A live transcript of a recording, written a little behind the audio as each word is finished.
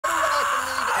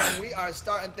and we are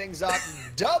starting things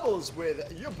off doubles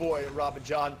with your boy Robin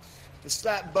John, the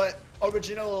Slap Butt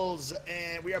Originals,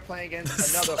 and we are playing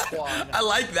against another Quan. I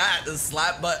like that, the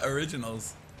Slap Butt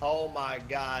Originals. Oh my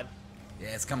God. Yeah,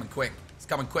 it's coming quick. It's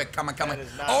coming quick. Coming. Not,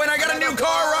 oh, and I got a new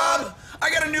car, Rob. I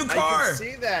got a new car. I can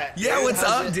see that. Yeah, dude. what's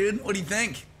up, dude? What do you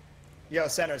think? Yo,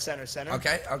 center.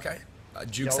 Okay.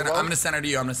 Juke center. I'm gonna center to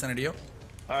you.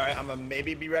 All right, I'm gonna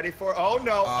maybe be ready for. Oh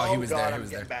no! Oh, he was God, there. I'm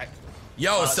getting back.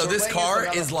 Yo, so this car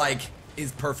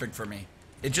is perfect for me.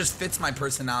 It just fits my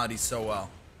personality so well.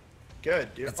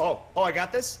 Good, dude. Oh, I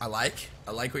got this. I like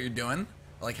what you're doing.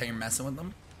 I like how you're messing with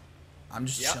them. I'm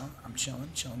just chilling. I'm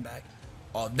chilling back.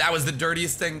 Oh, that was the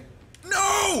dirtiest thing.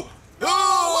 No!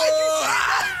 Oh! Why'd you say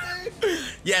that, dude?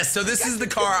 Yeah, so this is the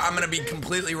car I'm gonna be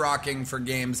completely rocking for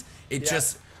games. It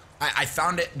just, I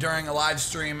found it during a live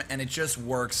stream and it just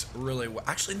works really well.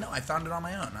 Actually, no, I found it on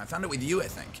my own. I found it with you, I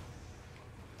think.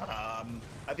 I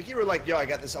think you were like, yo, I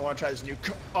got this. I want to try this new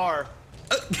car.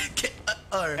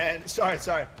 And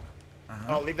sorry.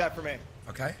 Oh, leave that for me.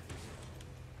 Okay.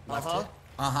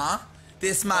 Uh-huh.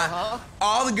 This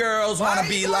all the girls want to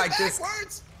be like backwards?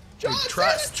 this. Dude,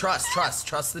 trust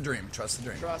the dream. Trust the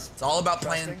dream. It's all about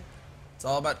playing. It's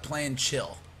all about playing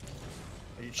chill.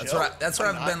 Are you chill? That's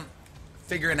what I've been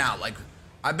figuring out. Like,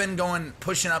 I've been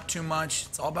pushing up too much.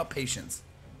 It's all about patience.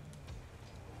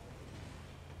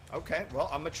 Okay, well,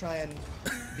 I'm gonna try and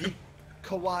be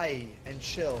kawaii and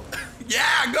chill.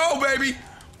 Yeah, go, baby.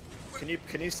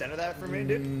 Can you center that for me,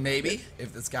 dude? Maybe.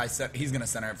 If this guy he's gonna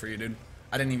center it for you, dude.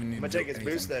 I didn't even need to I'm gonna take his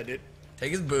boost there, dude.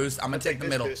 Take his boost. I'm gonna take the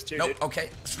middle. Too, nope. Dude. Okay.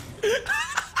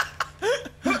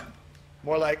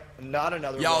 More like not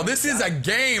another. Yo, this is a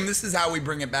game. This is how we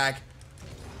bring it back.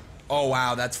 Oh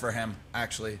wow, that's for him.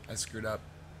 Actually, I screwed up.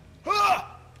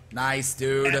 Nice,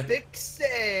 dude. Epic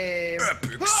save.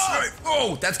 Epic save.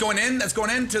 Oh, that's going in. That's going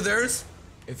into theirs.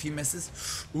 If he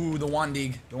misses, ooh, the one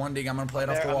dig. I'm gonna play it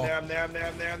off the wall. I'm there.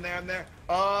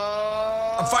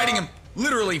 I'm fighting him.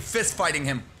 Literally fist fighting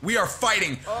him. We are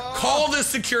fighting. Call the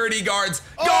security guards.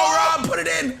 Go, Rob. Put it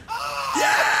in.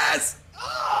 Yes.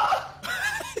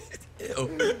 Ew.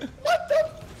 What the?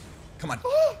 Come on.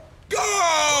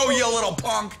 Go, you little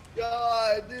punk.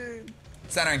 God, dude.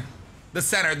 Centering. The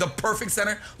center, the perfect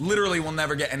center, literally will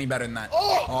never get any better than that.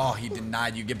 Oh, he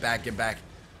denied you. Get back.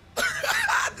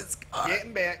 This car.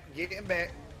 Getting back.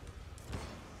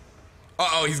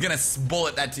 Uh-oh, he's gonna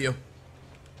bullet that to you.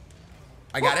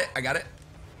 I got it.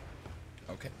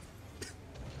 Okay.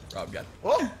 Rob got it.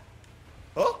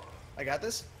 Oh, I got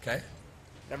this. Okay.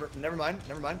 Never mind.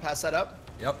 Pass that up.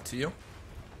 Yep, to you.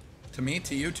 To me,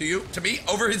 to you, to me,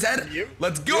 over his head. To you.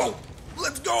 Let's go.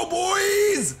 Let's go,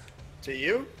 boys. To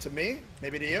you, to me,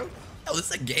 maybe to you. Oh,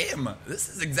 this is a game. This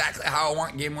is exactly how I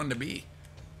want game one to be.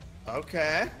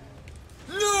 Okay.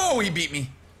 No, he beat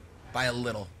me by a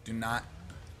little. Do not.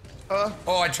 Oh,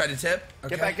 I tried to tip.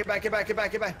 Okay. Get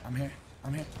back. I'm here.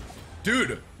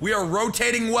 Dude, we are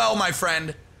rotating well, my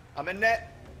friend. I'm in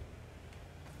net.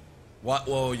 What?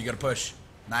 Whoa, you gotta push.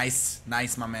 Nice,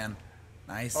 my man.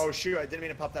 Nice. Oh, shoot, I didn't mean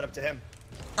to pop that up to him.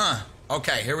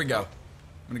 Okay, here we go. I'm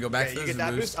gonna go back to you this get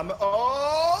that boost.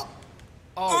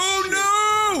 Oh,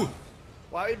 no!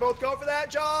 Why we both go for that,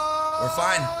 John?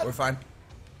 We're fine.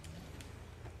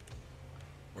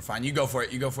 You go for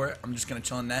it. I'm just gonna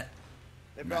chill in net.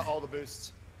 They've got all the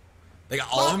boosts. They got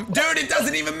all of them? Dude, it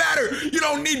doesn't even matter. You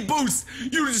don't need boosts.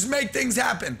 You just make things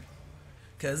happen.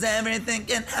 Cause everything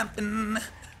can happen.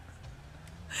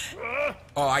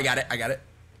 Oh, I got it.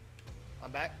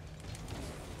 I'm back.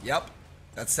 Yep.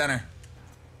 That's center.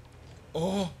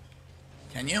 Oh.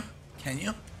 Can you?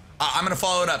 I'm gonna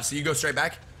follow it up, so you go straight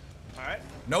back. Alright.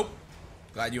 Nope.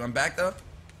 Glad you went back though.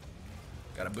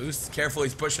 Got a boost. Careful,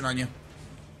 he's pushing on you.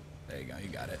 There you go, you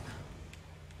got it.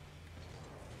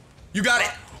 You got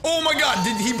it! Oh my god,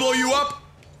 did he blow you up?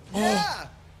 Yeah! Oh.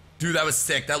 Dude, that was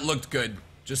sick. That looked good.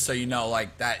 Just so you know,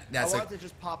 like that's I want to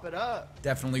just pop it up.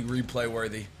 Definitely replay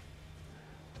worthy.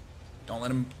 Don't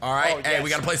let him. Alright, Oh, hey, yes, we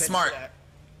gotta play smart. That.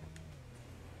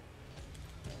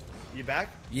 You back?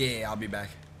 Yeah, I'll be back.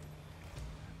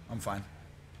 I'm fine.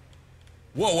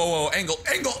 Whoa. Angle.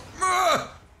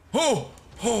 Oh.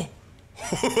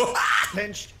 I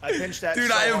pinched that. Dude,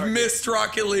 so I have hard. missed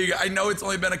Rocket League. I know it's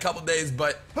only been a couple days,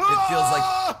 but it feels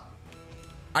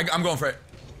like I'm going for it.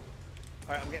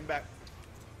 Alright, I'm getting back.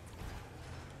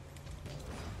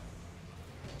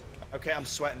 Okay, I'm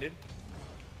sweating, dude.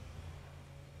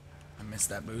 I missed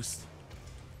that boost.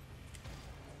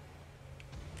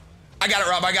 I got it,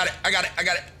 Rob. I got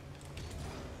it.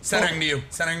 Centering to you.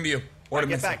 Right,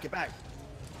 get back.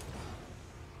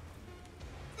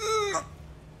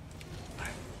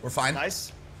 We're fine.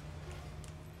 Nice.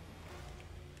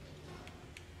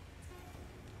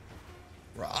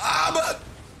 Rob!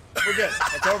 We're good.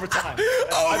 It's overtime.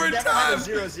 I've never had a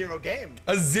Overtime! 0-0 game.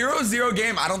 A 0-0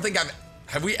 game. I don't think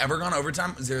have we ever gone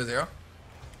overtime 0-0?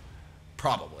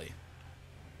 Probably.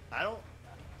 I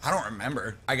don't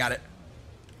remember. I got it.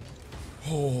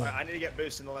 Oh. Right, I need to get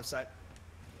boost in the left side.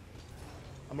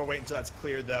 I'm gonna wait until that's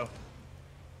cleared though.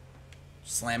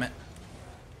 Slam it.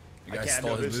 You guys can't,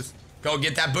 stole no his boost. boost. Go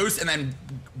get that boost and then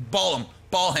ball him.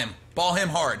 Ball him. Ball him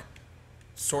hard.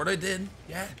 Sorta did.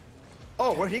 Yeah.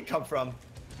 Oh, where'd he come from?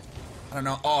 I don't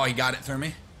know. Oh, he got it through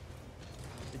me.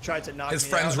 He tried to knock His me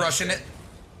friend's out. rushing it.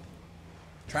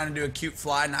 Trying to do a cute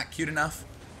fly. Not cute enough.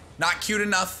 Not cute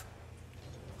enough.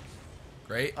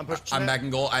 Great. I'm pushing I'm it. back in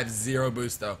goal. I have 0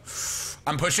 boost though.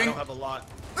 I'm pushing. I don't have a lot.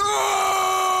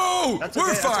 Oh! That's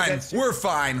We're okay, fine. that's okay. We're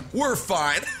fine. We're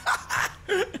fine.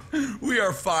 We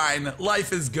are fine.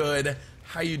 Life is good.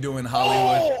 How you doing,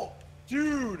 Hollywood? Oh,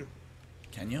 dude.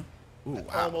 Can you? Ooh, I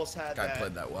wow. almost had Guy that.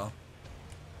 played that well.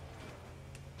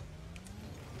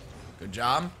 Good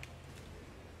job.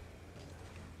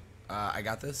 I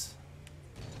got this.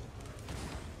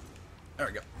 There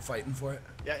we go. Fighting for it.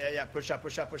 Yeah. Push up,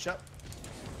 push up, push up.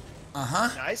 Uh-huh.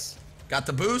 Nice. Got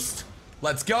the boost.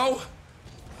 Let's go.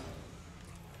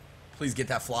 Please get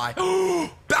that fly.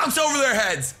 Bounce over their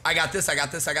heads. I got this. I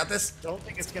got this. I got this. Don't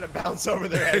think it's gonna bounce over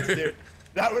their heads, dude.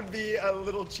 That would be a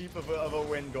little cheap of a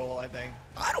win goal, I think.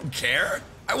 I don't care.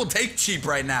 I will take cheap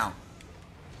right now.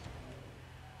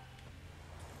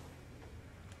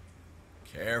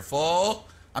 Careful.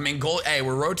 I mean, goal. Hey,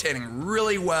 we're rotating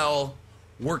really well.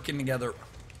 Working together.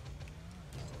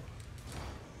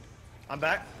 I'm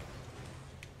back.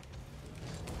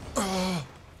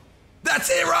 That's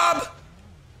it, Rob.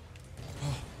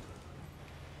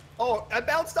 Oh, I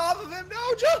bounced off of him.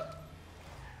 No, jump.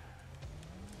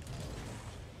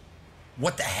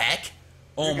 What the heck?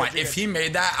 Oh You're my, good, you're if good. he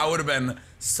made that, I would have been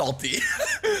salty.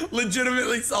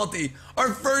 Legitimately salty. Our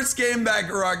first game back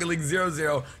at Rocket League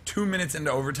 0-0, 2 minutes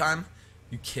into overtime.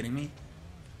 You kidding me?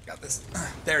 Got this.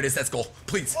 There it is, that's goal.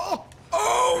 Please. Oh.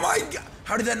 Oh my god.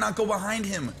 How did that not go behind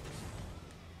him?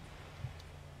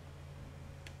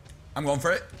 I'm going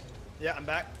for it. Yeah, I'm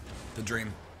back. The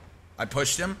dream. I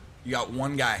pushed him. You got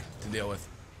one guy to deal with.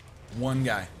 One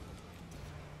guy.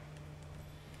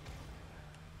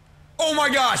 Oh my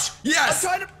gosh! I'm Yes!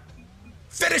 trying to.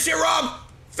 Finish it, Rob!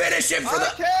 Finish it for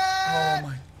the. Okay. Oh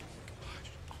my.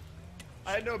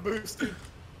 I had no boost. Dude.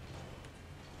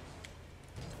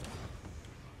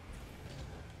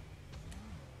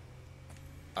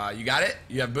 You got it?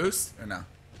 You have boost or no?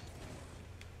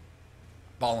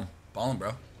 Ball him. Ball him,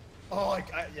 bro. Oh,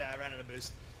 yeah, I ran out of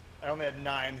boost. I only had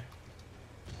 9.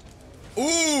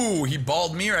 Ooh, he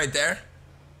balled me right there.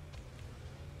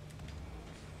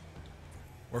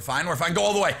 We're fine, we're fine. Go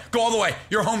all the way. Go all the way.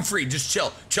 You're home free. Just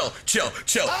chill, chill, chill,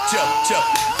 chill, chill, chill.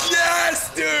 Yes,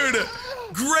 dude!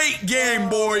 Great game,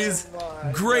 boys.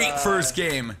 my Great God. first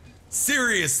game.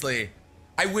 Seriously.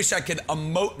 I wish I could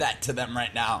emote that to them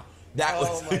right now. That Oh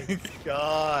was. my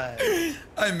god.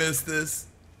 I missed this.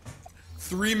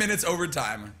 3 minutes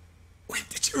overtime. Wait,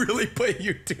 did you really play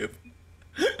YouTube?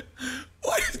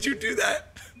 Why did you do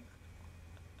that?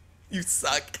 You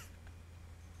suck.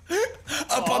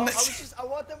 Up on the. I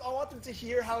want them to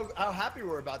hear how happy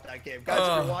we're about that game. Guys, if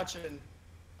you're watching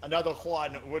another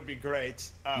Juan, it would be great.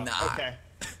 Oh, Nah. okay.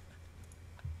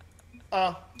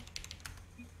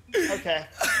 Okay.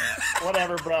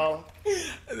 Whatever, bro. I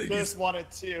think Just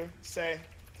wanted to say,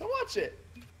 to watch it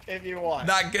if you want.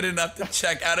 not good enough to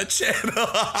check out a channel.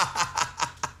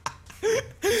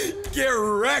 Get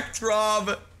wrecked,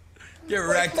 Rob. Get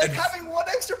wrecked. Like having one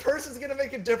extra person is gonna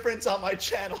make a difference on my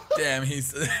channel. Damn,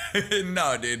 he's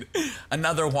no, dude.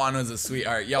 Another Juan was a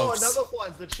sweetheart. Yo, Oh, another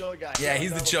Juan's the chill guy. yeah,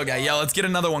 he's the chill guy. Yo, let's get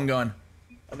another one going.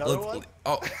 Another one?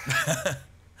 Oh,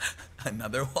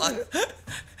 another one.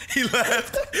 He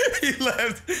left. He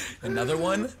left. Another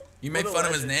one. You make What a fun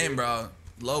of his legend, name, dude. bro.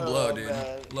 Low blow, Oh, dude.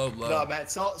 man. Low blow. No, man,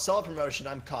 solid promotion.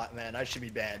 I'm caught, man. I should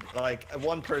be banned. Like,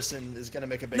 one person is gonna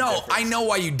make a big No, difference. I know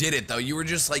why you did it though. You were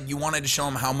just like you wanted to show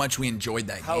him how much we enjoyed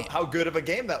that game. How good of a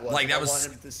game that was. Like I that was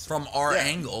wanted to from our yeah.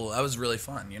 angle. That was really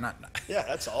fun. You're not. Yeah,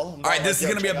 that's all. All right, this is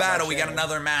gonna be a battle. We got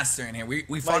another master in here. We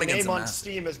My fought against name a on master.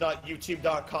 Steam is not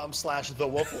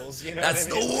youtube.com/thewoofles. You know That's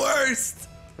what I mean? the worst.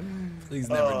 Please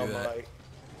never Oh, do that. my.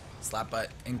 Slap butt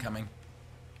incoming.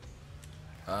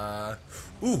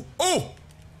 Ooh, oh!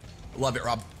 Love it,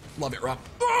 Rob. Love it, Rob.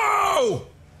 Oh!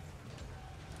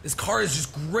 This car is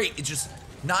just great. It's just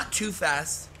not too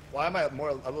fast. Why am I a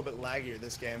little bit laggier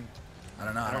this game? I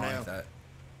don't know. I don't know. like that.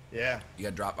 Yeah. You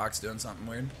got Dropbox doing something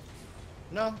weird?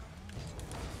 No.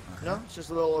 No, it's just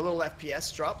a little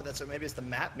FPS drop, but that's maybe it's the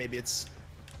map, maybe it's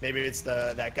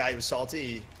that guy who's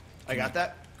salty. I got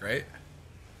that. Great.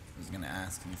 I was gonna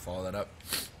ask, can you follow that up?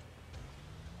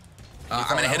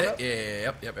 I'm gonna hit it.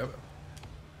 Yeah, yep.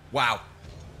 Wow.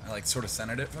 I like sort of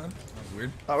centered it for them. That was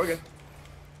weird. Oh, we're good.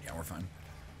 Yeah, we're fine.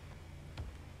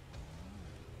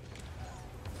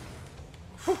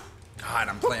 Whew. God,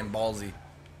 I'm playing ballsy.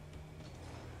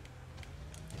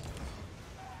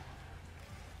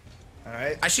 All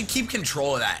right. I should keep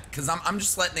control of that, because I'm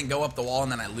just letting it go up the wall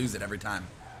and then I lose it every time.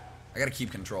 I gotta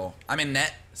keep control. I'm in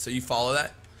net, so you follow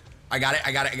that. I got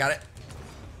it.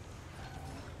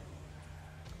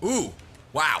 Ooh.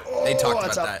 Wow. They talked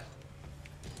about that.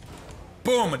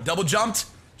 Boom. Double jumped.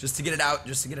 Just to get it out.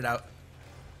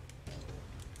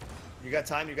 You got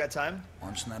time?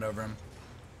 Launching that over him.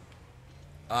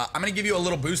 I'm going to give you a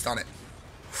little boost on it.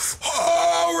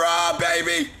 Oh, Rob,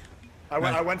 baby.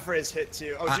 I went for his hit,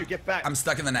 too. Oh, dude, get back. I'm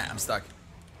stuck in the net. I'm stuck.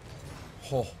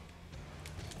 Oh.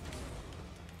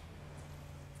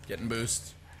 Getting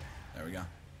boost. There we go.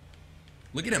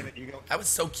 Look at him. That was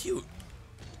so cute.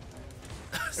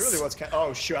 It really was kind of,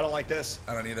 oh, shoot. I don't like this.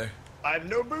 I don't either. I have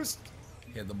no boost.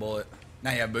 You had the bullet.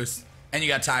 Now you have boost. And you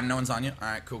got time. No one's on you. All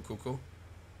right, cool.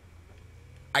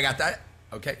 I got that.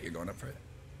 Okay, you're going up for it.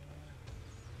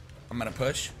 I'm going to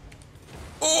push.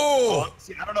 Oh!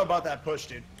 See, I don't know about that push,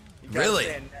 dude.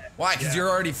 Really? Why? Because you're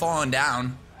already falling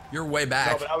down. You're way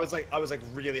back. No, but I was like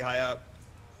really high up.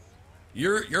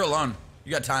 You're alone.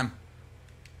 You got time.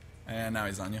 And now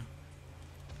he's on you.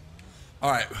 All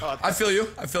right. I feel you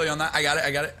on that. I got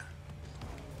it.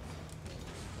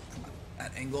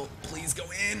 That angle, please go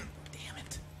in. Damn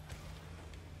it.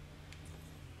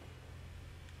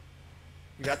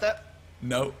 You got that?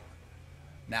 Nope.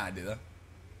 Now I do though.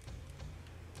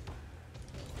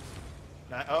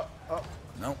 Oh.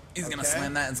 Nope. He's gonna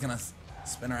slam that. It's gonna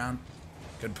spin around.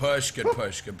 Good push.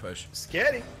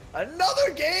 Scary.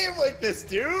 Another game like this,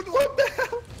 dude. What the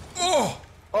hell?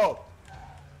 Oh.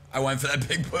 I went for that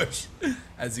big push.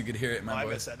 As you could hear it in my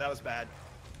voice. I missed that. That was bad.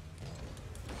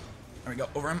 There we go.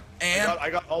 Over him. And I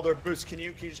got all their boosts. Can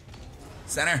you just...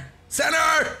 Center!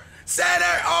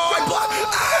 Oh, I blocked!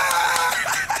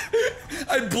 Ah!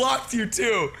 I blocked you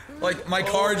too. Like my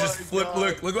car just flipped.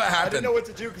 Look what happened. I didn't know what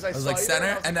to do because I was saw like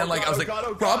center, and then like I was like,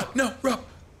 Rob, no, Rob.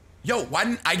 Yo, why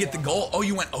didn't I get the goal? Oh,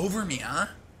 you went over me, huh?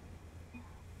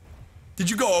 Did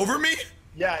you go over me?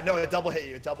 Yeah, no, it double hit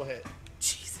you. Double hit.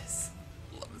 Jesus.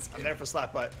 Love this game. I'm there for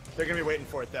slap butt. They're gonna be waiting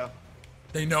for it though.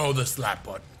 They know the slap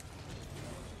butt.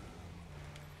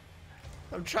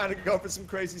 I'm trying to go for some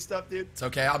crazy stuff, dude. It's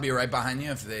okay. I'll be right behind you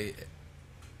if they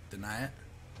deny it.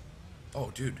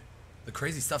 Oh, dude, the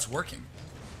crazy stuff's working.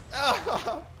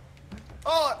 Oh,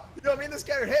 you know what I mean? This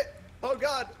guy hit. Oh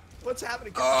God, what's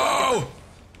happening? Oh,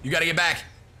 you gotta get back.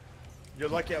 You're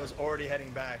lucky I was already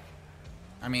heading back.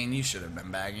 I mean, you should have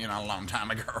been back, you know, a long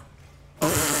time ago.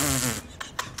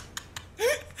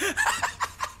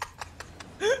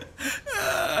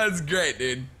 That's great,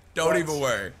 dude. Don't even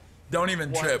worry. Don't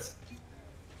even trip.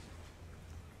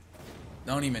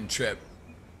 Don't even trip.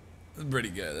 That's pretty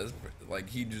good. That's like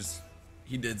he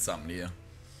did something to you.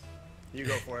 You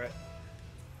go for it.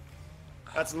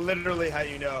 That's literally how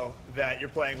you know that you're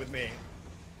playing with me.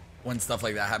 When stuff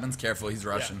like that happens, careful, he's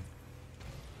Russian. Yeah.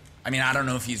 I mean, I don't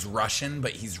know if he's Russian,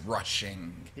 but he's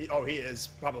rushing. He is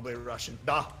probably Russian.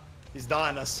 He's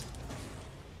dying us.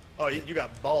 Oh, you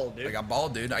got balled, dude. I got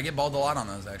balled, dude. I get balled a lot on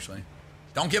those, actually.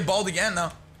 Don't get balled again,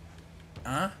 though.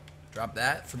 Drop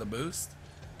that for the boost.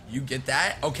 You get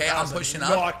that? Okay, I'm pushing up.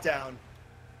 Knockdown.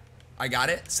 I got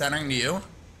it. Centering to you.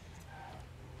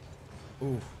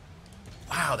 Ooh.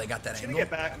 Wow, they got that angle. I'm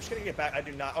just gonna get back. I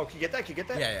do not. Oh, can you get that? Can you get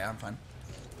that? Yeah, I'm fine.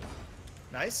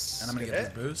 Nice. And I'm gonna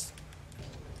get this boost.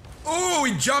 Ooh,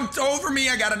 he jumped over me.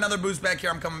 I got another boost back here.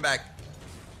 I'm coming back.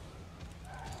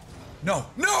 No.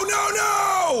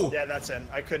 Yeah, that's in.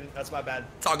 I couldn't. That's my bad.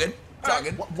 It's all good. It's all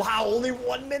good. Wow, only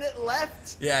 1 minute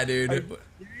left? Yeah, dude. Are you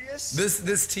serious?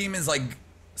 This team is like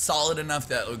solid enough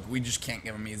that like, we just can't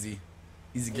give them easy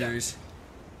gears.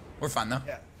 We're fine though.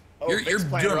 Yeah. Oh, you're doing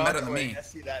better than me. I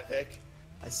see that, Vic.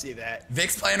 I see that.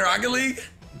 Vic's playing Rocket League?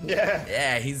 Yeah.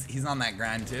 Yeah, he's on that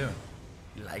grind too.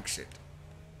 He likes it.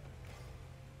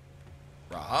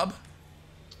 Rob?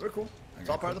 We're cool. It's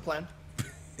all part of the plan.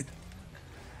 It's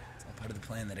all part of the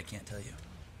plan that I can't tell you.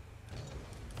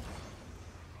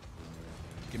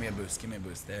 Give me a boost. Give me a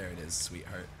boost. There it is,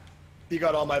 sweetheart. You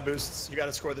got all my boosts. You got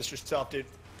to score this yourself, dude.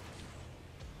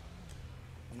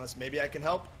 Unless maybe I can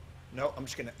help. No, I'm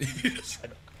just gonna.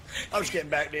 I'm just getting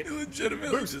back, dude. You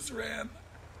legitimately just ran.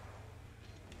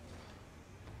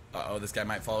 Uh-oh, this guy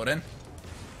might follow it in.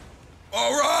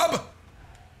 Oh, Rob!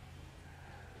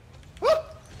 Woo!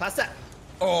 Pass that.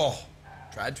 Oh.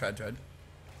 Tried.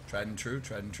 Tried and true,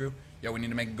 tried and true. Yo, we need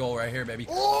to make a goal right here, baby.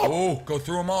 Oh, go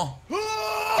through them all.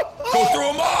 Go through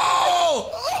them all!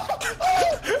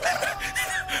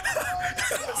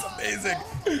 That's amazing.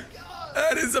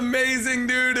 That is amazing,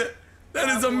 dude. That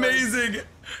is amazing.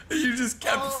 You just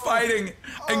kept fighting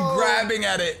and grabbing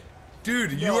at it.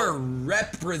 Dude, you are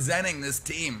representing this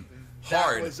team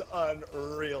hard. That was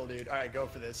unreal, dude. All right, go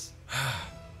for this.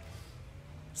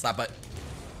 Slap it.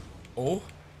 Oh.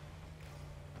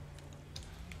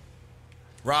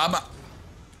 Rob.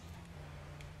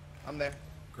 I'm there.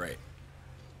 Great.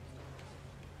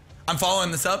 I'm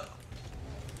following this up.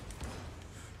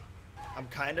 I'm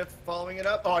kind of following it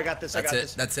up. Oh, I got this. I got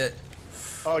this. That's it.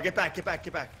 Oh, get back, get back,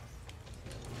 get back.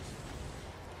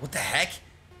 What the heck?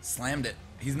 Slammed it.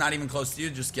 He's not even close to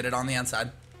you. Just get it on the outside.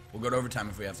 We'll go to overtime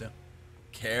if we have to.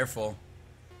 Careful.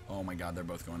 Oh my God, they're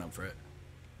both going up for it.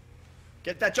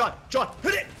 Get that, John. John,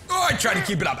 hit it. Oh, I tried to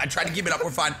keep it up. I tried to keep it up.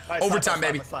 We're fine. Right, overtime,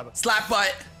 slap, baby. slap. Slap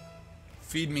butt.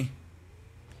 Feed me.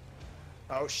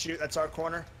 Oh shoot, that's our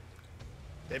corner.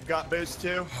 They've got boost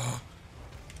too.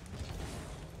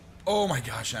 Oh my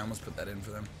gosh, I almost put that in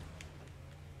for them.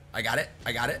 I got it.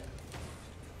 I got it.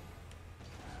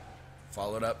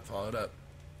 Follow it up. Follow it up.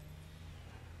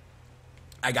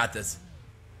 I got this.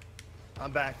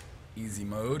 I'm back. Easy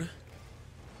mode.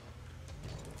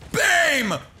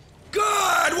 BAM!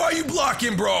 God, why are you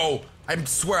blocking, bro? I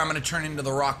swear I'm gonna turn into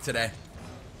the Rock today.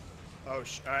 Oh, all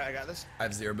right, I got this. I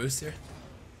have 0 boost here.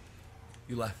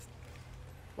 You left.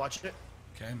 Watch it.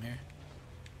 Okay, I'm here.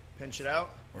 Pinch it out.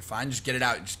 We're fine. Just get it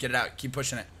out. Just get it out. Keep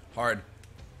pushing it hard.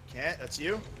 Can't. That's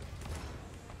you.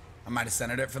 I might have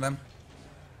centered it for them.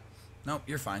 Nope,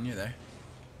 you're fine. You're there.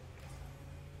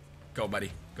 Go,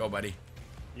 buddy. Go, buddy.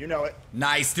 You know it.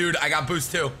 Nice, dude. I got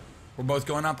boost too. We're both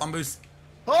going up on boost.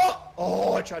 Oh!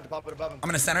 Oh, I tried to pop it above him. I'm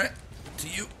gonna center it to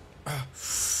you.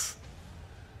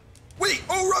 Wait.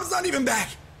 Oh, Rob's not even back.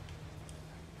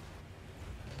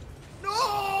 No!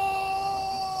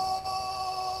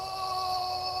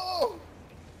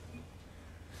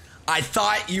 I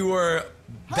thought you were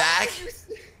back.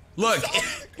 Look,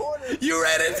 you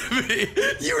ran into me.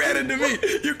 You ran into me.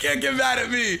 You can't get mad at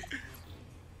me.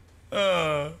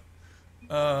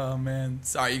 Oh man.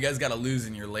 Sorry, you guys gotta lose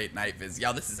in your late night viz.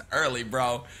 Yo, this is early,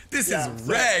 bro. This is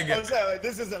reg. I'm saying, like,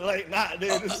 this isn't late night,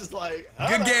 dude. This is like...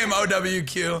 Good game,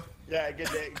 OWQ. Yeah, good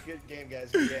game,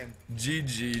 guys. Good game.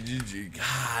 GG, GG.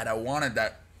 God, I wanted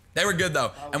that. They were good,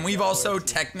 though. And we've also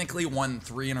technically won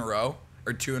 3 in a row,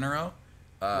 or 2 in a row,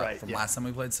 from last time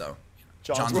we played, so.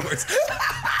 John's words.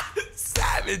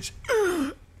 Savage.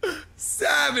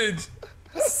 Savage.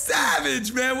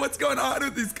 Savage, man. What's going on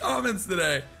with these comments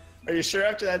today? Are you sure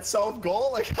after that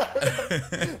self-goal? Like,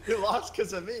 you lost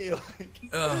because of me. Like,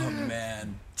 oh,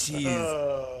 man. Jeez.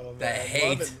 Oh, the man.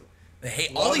 hate. The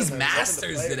hate. All these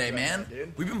Masters today, man.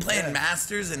 We've been playing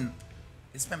Masters, and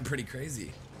it's been pretty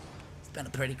crazy. It's been a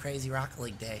pretty crazy Rocket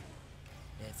League day,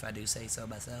 if I do say so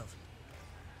myself.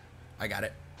 I got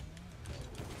it.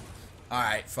 All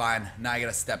right, fine. Now I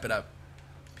gotta step it up.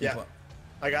 People.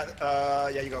 Yeah. I got it.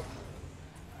 Yeah, you go.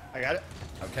 I got it.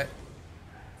 Okay.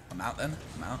 I'm out then.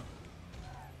 I'm out.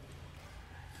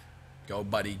 Go,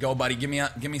 buddy. Go, buddy. Give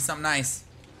me something nice.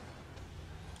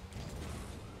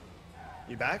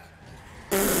 You back?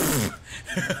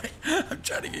 I'm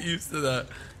trying to get used to the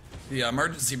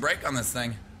emergency brake on this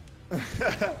thing.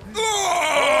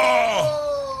 Oh!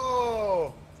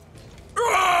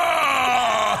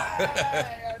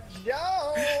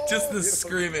 Just the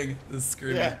screaming. The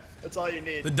screaming. Yeah, that's all you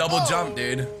need. The double jump,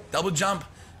 dude. Double jump.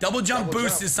 Double jump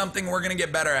boost is something we're gonna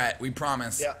get better at. We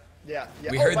promise. Yeah.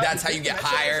 We heard that's how you get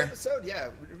higher. This episode? Yeah,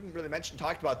 we didn't really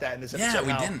talked about that in this episode.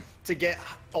 Yeah, we didn't. To get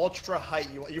ultra height,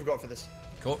 you go for this.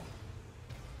 Cool.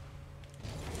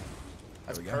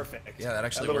 That's perfect. Yeah, that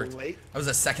actually worked. Late. I was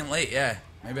a second late. Yeah,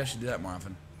 maybe I should do that more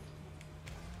often.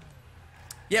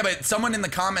 Yeah, but someone in the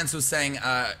comments was saying,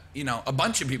 you know, a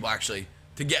bunch of people actually,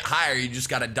 to get higher, you just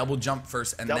gotta double jump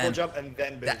first and double jump and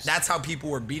then boost. That's how people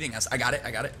were beating us. I got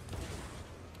it.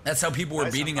 That's how people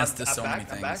were beating us to so many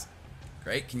things.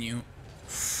 Great. Can you?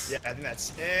 Yeah, I think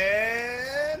that's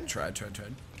in. Tried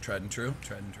and true.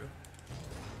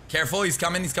 Careful, he's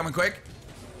coming quick.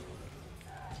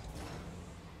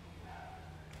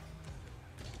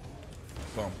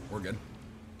 Boom, we're good.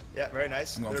 Yeah, very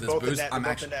nice. I'm going They're for this both boost. in net. I'm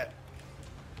They're actually. both in net.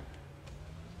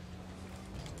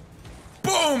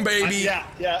 Boom, baby.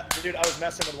 Yeah, dude, I was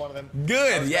messing with one of them.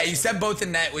 Good. Yeah, you said both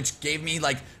in net, which gave me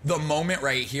like the moment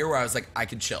right here where I was like, I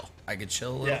could chill. I could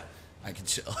chill a little. Yeah. I could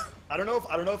chill. I don't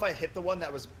know if I hit the one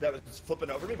that was flipping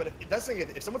over me, but that's the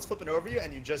thing. If someone's flipping over you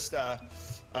and you just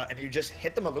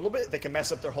hit them a little bit, they can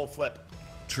mess up their whole flip.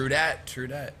 True that.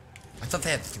 I thought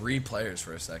they had 3 players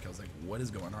for a sec. I was like, what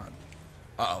is going on?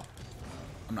 Uh-oh.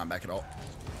 I'm not back at all.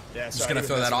 Yeah, I'm just gonna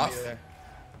throw that off.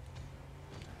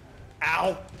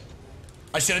 Ow!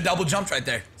 I should have double jumped right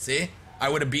there. See? I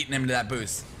would have beaten him to that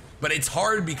boost. But it's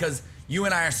hard because you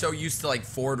and I are so used to like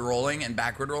forward rolling and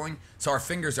backward rolling, so our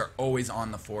fingers are always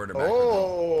on the forward or backward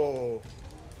roll.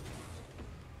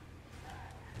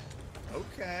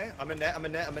 Okay. I'm in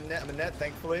net,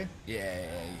 thankfully. Yay.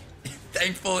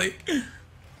 Thankfully.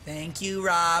 Thank you,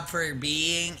 Rob, for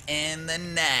being in the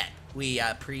net. We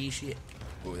appreciate.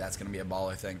 Ooh, that's gonna be a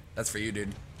baller thing. That's for you,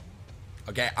 dude.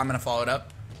 Okay, I'm gonna follow it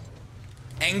up.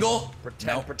 Angle.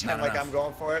 Pretend like I'm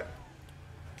going for it.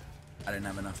 I didn't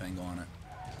have enough angle on it.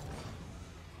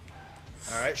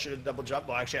 All right, should have double jumped.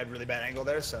 Well, actually, I had really bad angle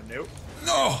there, so nope.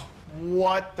 No.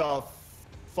 What the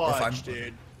fudge,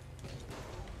 dude?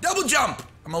 Double jump.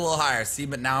 I'm a little higher. See,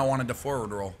 but now I wanted to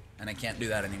forward roll, and I can't do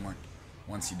that anymore.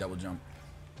 Once you double jump.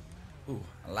 Ooh,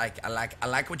 I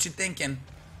like what you're thinking.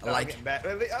 I like. Getting back.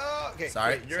 Oh, okay.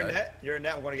 Sorry. Wait, you're in net. You're in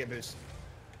net. I'm going to get boost.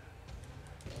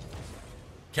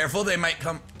 Careful, they might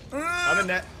come. I'm in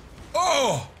net.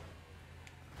 Oh.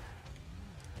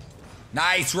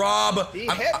 Nice, Rob.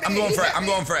 I'm going for it. I'm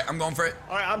going for it. I'm going for it.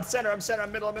 All right, I'm center.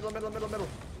 I'm middle.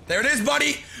 There it is,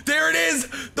 buddy. There it is.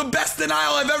 The best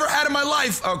denial I've ever had in my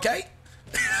life. Okay.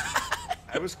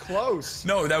 I was close.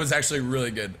 No, that was actually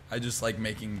really good. I just like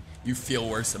making you feel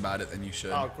worse about it than you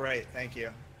should. Oh, great. Thank you.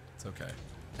 It's okay.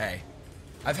 Hey,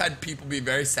 I've had people be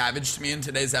very savage to me in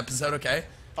today's episode, okay?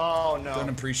 Oh, no. Don't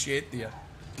appreciate the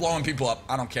blowing people up.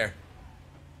 I don't care.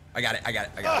 I got it. I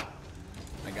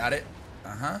got it.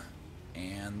 Uh-huh.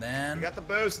 And then... You got the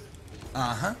boost.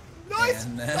 Uh-huh. Nice.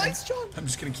 And then nice, John. I'm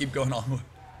just going to keep going all the way.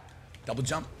 Double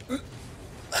jump. All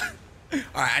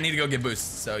right, I need to go get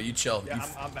boosts, so you chill. Yeah,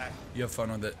 I'm back. You have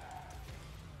fun with it.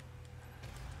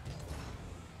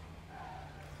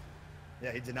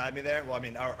 Yeah, he denied me there. Well, I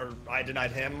mean, or I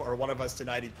denied him, or one of us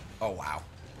denied Oh, wow.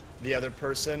 the other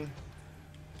person.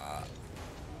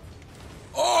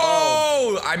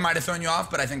 Oh! I might have thrown you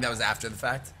off, but I think that was after the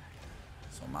fact.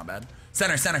 So my bad.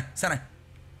 Center.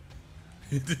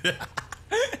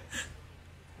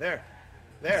 There.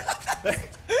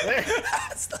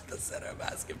 That's not the center I'm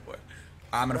asking for.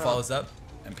 I'm gonna follow this up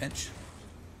and pinch.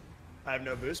 I have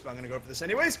no boost, but I'm gonna go for this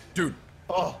anyways. Dude,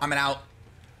 Oh. I'm an out.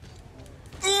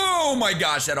 Oh my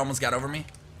gosh, that almost got over me.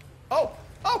 Oh.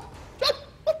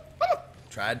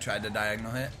 Tried to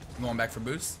diagonal hit. I'm going back for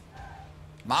boost.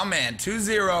 My man,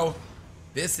 2-0.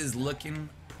 This is looking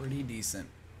pretty decent.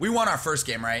 We won our first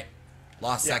game, right?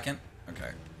 Lost second?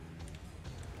 Okay.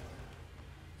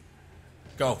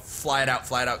 Go, fly it out,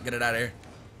 get it out of here.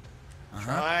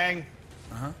 Trying.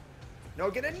 No,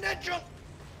 get in that jump.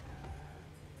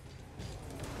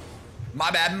 My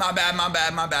bad.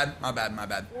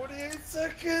 48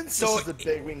 seconds. So, this is the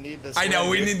big, we need this I know,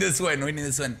 win. we need this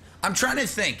win. I'm trying to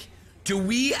think. Do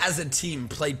we as a team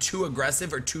play too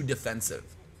aggressive or too defensive?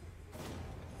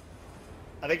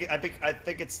 I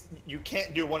think it's, you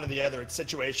can't do one or the other. It's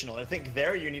situational. I think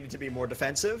there you needed to be more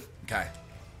defensive. Okay.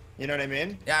 You know what I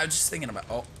mean? Yeah, I was just thinking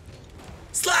about,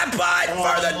 slap butt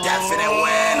for the definite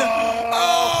win.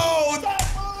 Oh!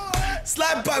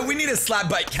 Slap butt. We need a slap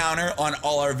butt counter on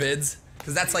all our vids.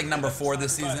 Because that's like number 4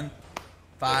 this season.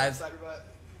 5.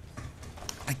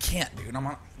 I can't, dude. I'm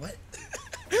on, what?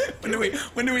 When do we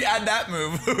add that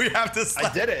move? We have to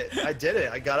slap. I did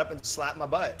it. I got up and slapped my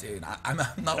butt. Dude, I'm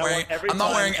not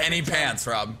wearing any pants,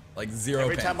 Rob. Like 0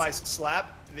 every pants. time I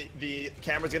slap, the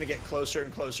camera's gonna get closer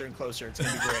and closer and closer. It's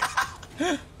gonna be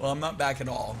great. Well, I'm not back at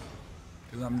all.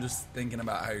 Because I'm just thinking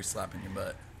about how you're slapping your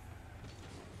butt.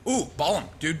 Ooh, ball him,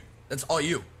 dude. That's all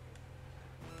you.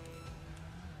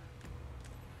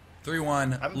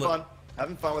 3-1.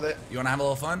 Having fun with it. You want to have a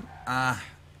little fun? I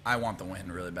want the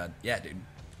win really bad. Yeah, dude.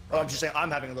 Oh, I'm just saying, I'm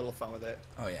having a little fun with it.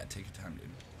 Oh, yeah, take your time, dude.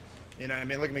 You know what I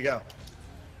mean? Look at me go.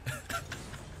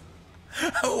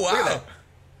 Oh, wow. Look at that.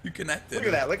 You connected. Look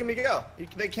at that. Look at me go.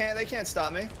 They can't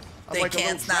stop me. I'm like a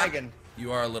little dragon.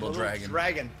 You are a little dragon.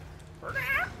 Dragon.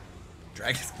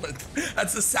 Dragons.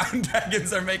 That's the sound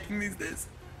dragons are making these days.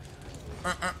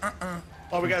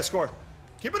 Oh, we gotta score.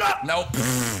 Keep it up. Nope.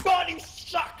 God, you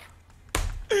suck.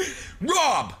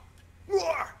 Rob.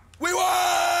 Roar. We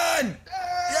won!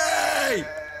 Yay!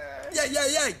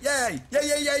 Yay!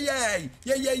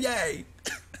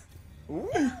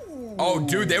 Oh,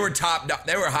 dude, they were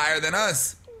they were higher than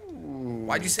us.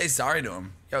 Why'd you say sorry to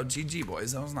him? Yo, GG,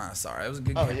 boys. That was not sorry. That was a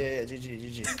good game. Oh, yeah,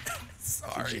 GG.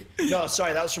 Sorry. No,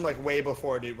 sorry. That was from like way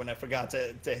before, dude, when I forgot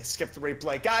to skip the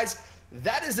replay. Guys,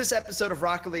 that is this episode of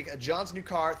Rocket League. John's new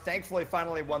car. Thankfully,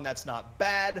 finally one that's not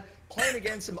bad. playing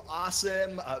against some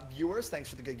awesome viewers. Thanks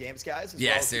for the good games, guys.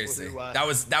 Yeah, seriously. That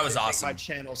was awesome. My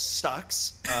channel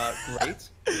sucks. Great.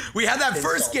 We had that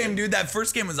first game, dude. That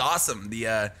first game was awesome.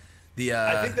 I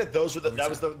think that those were that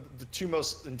was the two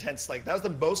most intense. Like that was the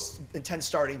most intense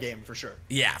starting game for sure.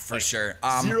 Yeah, for sure.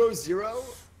 0-0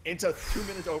 into 2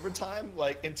 minutes overtime,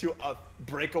 like into a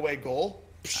breakaway goal.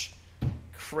 Psh,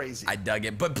 crazy. I dug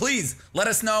it. But please let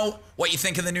us know what you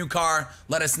think of the new car.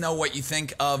 Let us know what you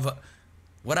think of.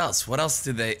 What else? What else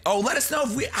did they? Oh, let us know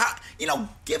if we,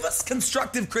 give us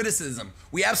constructive criticism.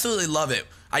 We absolutely love it.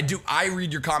 I do. I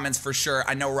read your comments for sure.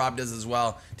 I know Rob does as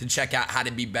well, to check out how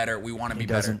to be better. We want to be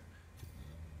better.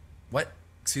 What?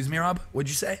 Excuse me, Rob? What'd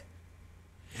you say?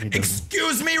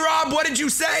 Excuse me, Rob. What did you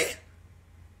say?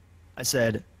 I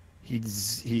said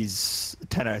he's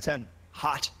 10 out of 10.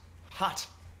 Hot.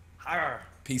 Arr.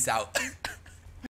 Peace out.